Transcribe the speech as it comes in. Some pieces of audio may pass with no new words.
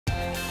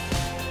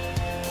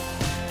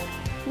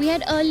We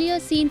had earlier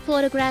seen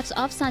photographs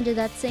of Sanjay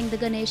Dutt sing the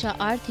Ganesha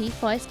Aarti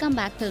for his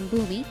comeback film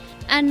Bhoomi,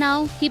 and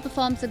now he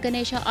performs the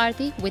Ganesha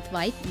Aarti with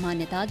wife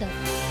Manyata Dutt.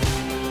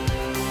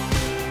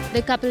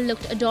 The couple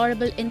looked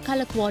adorable in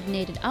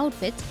colour-coordinated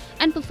outfits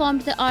and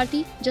performed the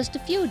Aarti just a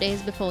few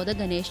days before the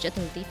Ganesh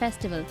Chaturthi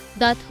festival.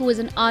 Dutt, who is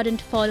an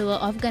ardent follower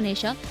of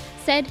Ganesha,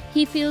 said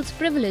he feels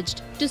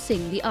privileged to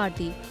sing the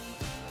Aarti.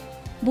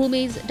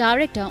 Bhoomi's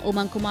director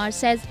Umang Kumar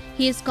says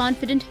he is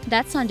confident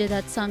that Sanjay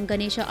Dutt's sung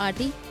Ganesha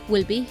Aarti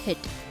will be a hit.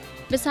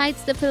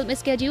 Besides, the film is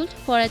scheduled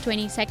for a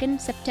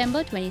 22nd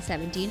September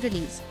 2017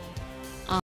 release.